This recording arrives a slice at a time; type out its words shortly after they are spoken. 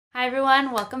Hi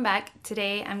everyone, welcome back.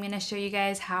 Today I'm going to show you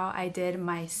guys how I did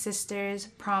my sister's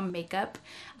prom makeup.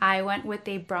 I went with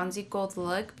a bronzy gold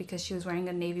look because she was wearing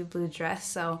a navy blue dress,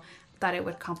 so I thought it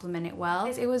would complement it well.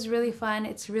 It was really fun.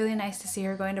 It's really nice to see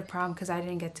her going to prom because I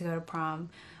didn't get to go to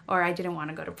prom, or I didn't want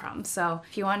to go to prom. So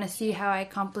if you want to see how I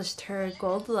accomplished her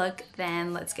gold look,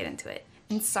 then let's get into it.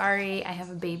 And sorry, I have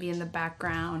a baby in the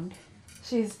background.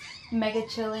 She's mega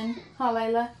chillin'. Huh,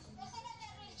 Lila?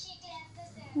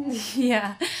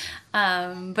 Yeah.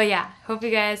 But yeah, hope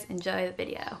you guys enjoy the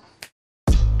video.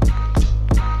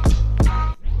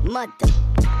 Mother.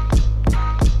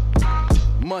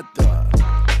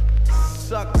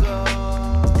 Sucker.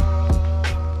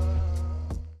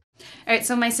 Alright,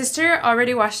 so my sister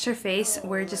already washed her face.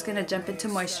 We're just gonna jump into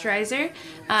moisturizer.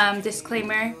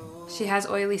 Disclaimer, she has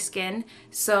oily skin,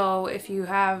 so if you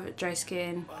have dry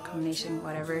skin, combination,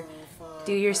 whatever,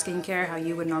 do your skincare how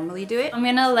you would normally do it. I'm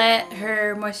gonna let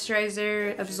her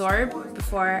moisturizer absorb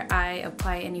before I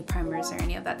apply any primers or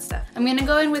any of that stuff. I'm gonna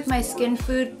go in with my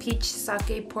Skinfood Peach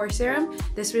Sake Pore Serum.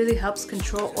 This really helps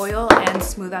control oil and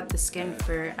smooth out the skin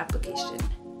for application.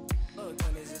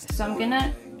 So I'm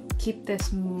gonna keep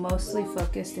this mostly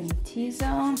focused in the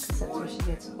T-zone because that's where she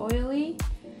gets oily,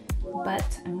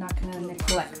 but I'm not gonna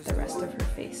neglect the rest of her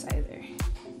face either.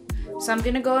 So I'm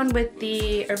gonna go in with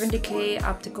the Urban Decay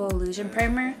Optical Illusion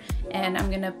Primer, and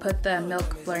I'm gonna put the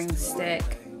milk blurring stick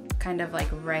kind of like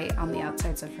right on the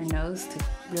outsides of her nose to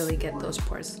really get those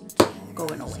pores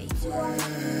going away.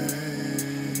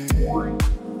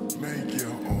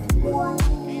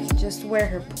 Just where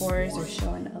her pores are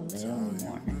showing a little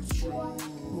more.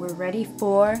 We're ready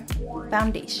for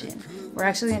foundation. We're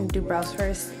actually gonna do brows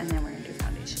first, and then we're gonna do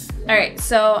foundation. Alright,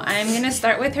 so I'm going to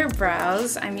start with her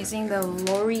brows. I'm using the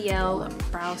Loreal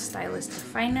Brow Stylist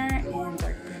Definer in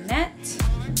Dark Brunette.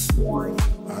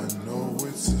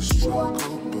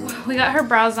 We got her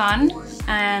brows on,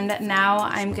 and now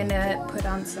I'm going to put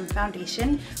on some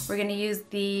foundation. We're going to use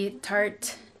the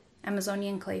Tarte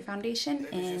Amazonian Clay Foundation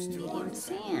in Medium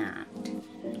Sand.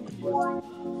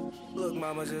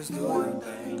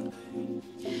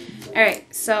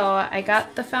 Alright, so I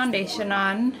got the foundation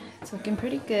on. It's looking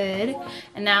pretty good.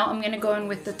 And now I'm going to go in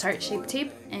with the Tarte Shape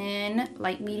Tape in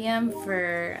light medium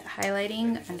for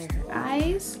highlighting under her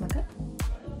eyes. Look up.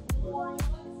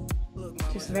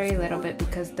 Just very little bit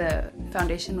because the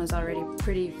foundation was already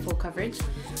pretty full coverage.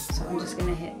 So I'm just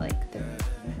going to hit like the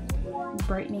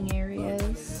brightening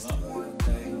areas.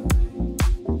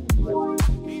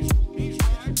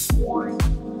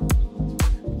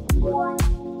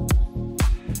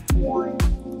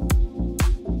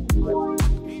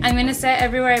 I'm going to set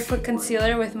everywhere I put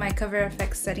concealer with my Cover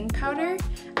FX setting powder.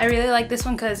 I really like this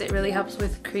one because it really helps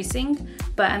with creasing,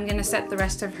 but I'm going to set the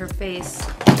rest of her face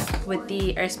with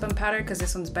the Airspun powder because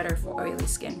this one's better for oily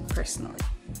skin, personally.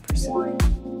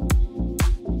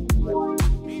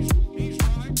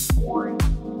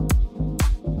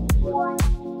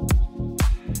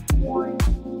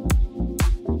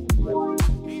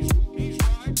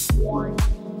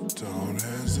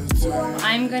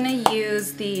 I'm gonna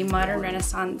use the Modern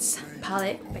Renaissance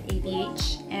palette by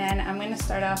ABH, and I'm gonna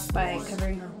start off by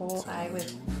covering her whole eye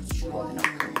with Golden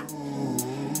Ochre.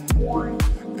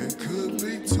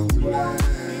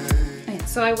 Okay,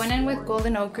 so I went in with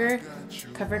Golden Ochre,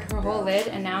 covered her whole lid,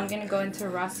 and now I'm gonna go into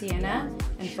Raw Sienna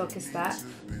and focus that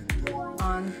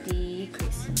on the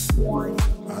crease. I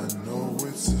know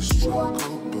it's a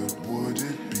struggle, but would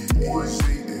it be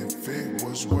easy if it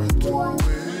was worth doing?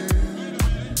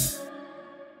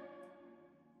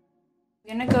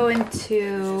 I'm gonna go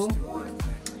into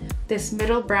this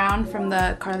middle brown from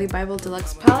the Carli Bybel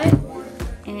Deluxe palette,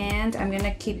 and I'm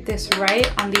gonna keep this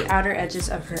right on the outer edges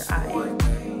of her eye.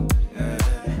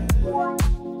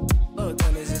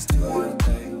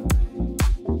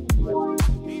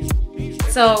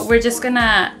 So we're just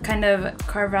gonna kind of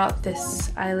carve out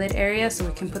this eyelid area so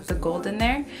we can put the gold in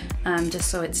there, just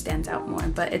so it stands out more,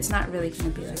 but it's not really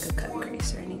gonna be like a cut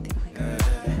crease or anything like that.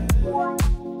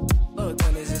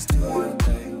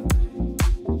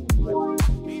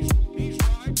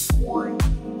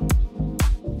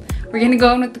 We're gonna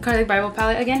go in with the Carli Bybel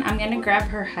palette again. I'm gonna grab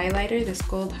her highlighter, this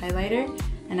gold highlighter,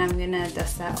 and I'm gonna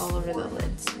dust that all over the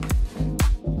lids.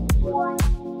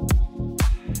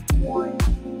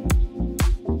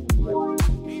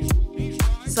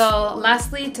 So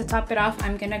lastly, to top it off,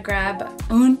 I'm gonna grab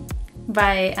Un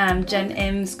by Jen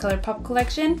Im's ColourPop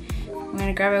collection. I'm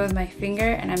gonna grab it with my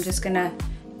finger, and I'm just gonna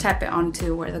tap it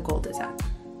onto where the gold is at,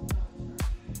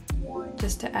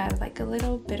 just to add like a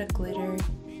little bit of glitter.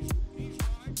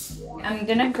 I'm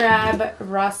gonna grab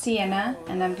Raw Sienna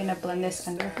and I'm gonna blend this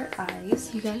under her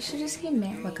eyes. You guys should just get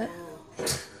married. Look up.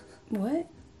 What?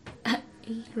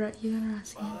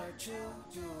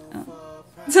 Oh.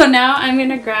 So now I'm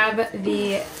gonna grab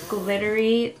the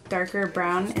glittery darker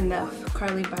brown in the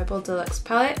Carli Bybel Deluxe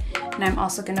palette, and I'm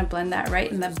also gonna blend that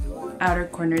right in the outer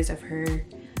corners of her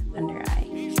under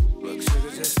eye.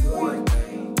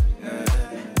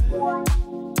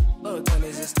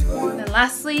 And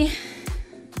lastly,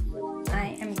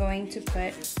 I am going to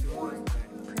put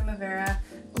Primavera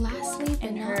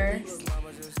in her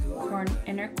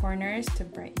inner corners to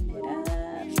brighten it up.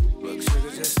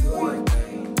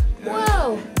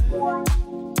 Whoa!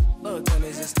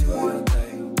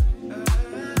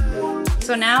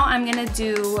 So now I'm gonna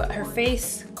do her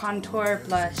face, contour,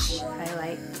 blush,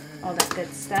 highlight, all that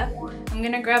good stuff. I'm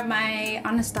gonna grab my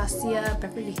Anastasia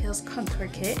Beverly Hills Contour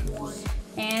Kit,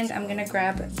 and I'm gonna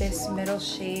grab this middle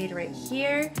shade right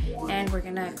here, and we're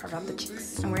gonna carve out the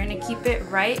cheeks. And we're gonna keep it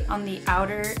right on the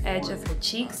outer edge of her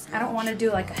cheeks. I don't wanna do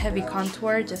like a heavy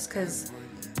contour just cause,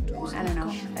 I don't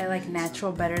know, I like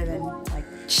natural better than like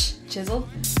chiseled.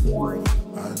 I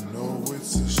know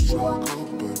it's a struggle,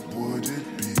 but would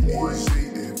it be easy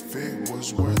if it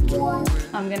was worth doing?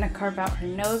 I'm gonna carve out her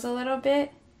nose a little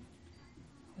bit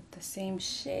with the same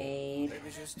shade.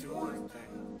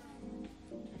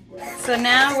 So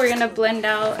now we're gonna blend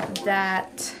out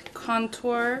that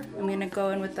contour. I'm gonna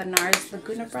go in with the Nars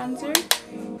Laguna bronzer.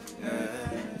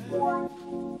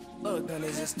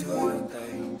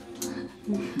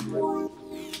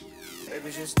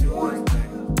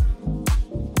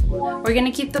 We're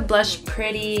gonna keep the blush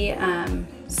pretty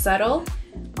subtle.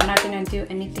 We're not gonna do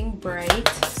anything bright.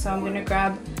 So I'm gonna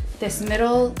grab this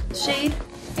middle shade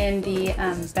in the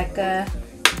Becca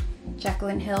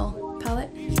Jaclyn Hill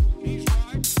palette.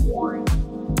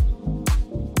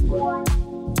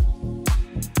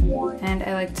 And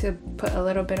I like to put a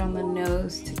little bit on the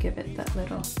nose to give it that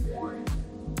little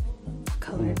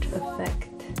colored effect.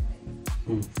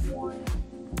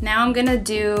 Now I'm gonna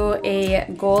do a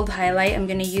gold highlight. I'm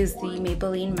gonna use the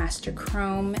Maybelline Master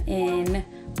Chrome in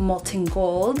Molten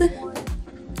Gold.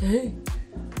 Hey.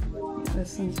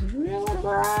 This one's really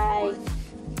bright.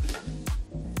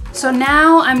 So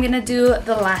now I'm gonna do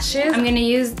the lashes. I'm gonna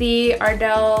use the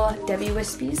Ardell Debbie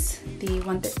Wispies, the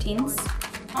 113s.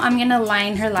 I'm gonna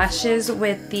line her lashes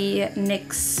with the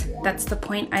NYX That's the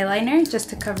Point eyeliner just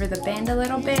to cover the band a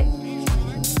little bit.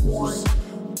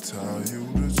 Tell you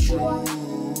the truth,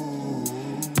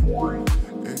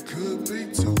 it could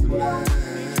be too late.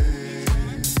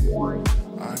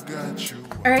 I got you.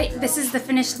 Alright, this is the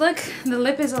finished look. The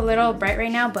lip is a little bright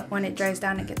right now, but when it dries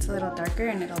down it gets a little darker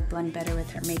and it'll blend better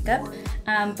with her makeup.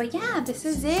 But yeah, this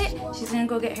is it. She's gonna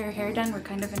go get her hair done. We're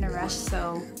kind of in a rush,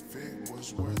 so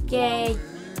yay!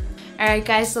 Alright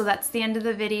guys, so that's the end of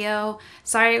the video.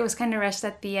 Sorry it was kind of rushed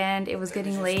at the end. It was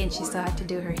getting late and she still had to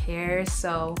do her hair,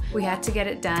 so we had to get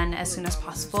it done as soon as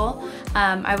possible.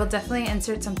 I will definitely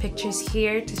insert some pictures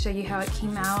here to show you how it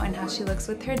came out and how she looks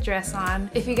with her dress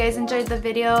on. If you guys enjoyed the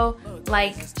video,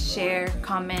 like, share,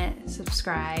 comment,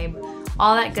 subscribe,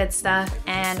 all that good stuff,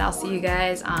 and I'll see you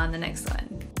guys on the next one.